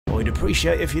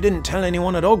appreciate if you didn't tell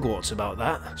anyone at Hogwarts about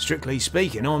that. Strictly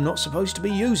speaking, I'm not supposed to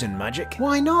be using magic.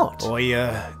 Why not?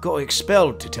 I got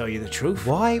expelled, to tell you the truth.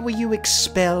 Why were you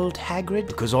expelled, Hagrid?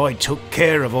 Because I took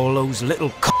care of all those little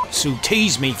c***s who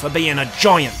teased me for being a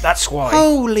giant, that's why.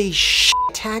 Holy shit,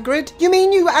 Hagrid. You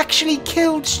mean you actually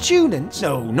killed students?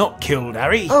 No, not killed,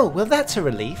 Harry. Oh, well that's a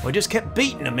relief. I just kept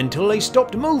beating them until they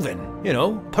stopped moving. You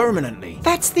know, permanently.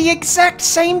 That's the exact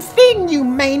same thing, you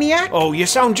maniac! Oh, you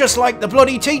sound just like the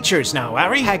bloody teachers now,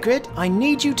 Harry. Hagrid, I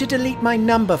need you to delete my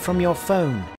number from your phone.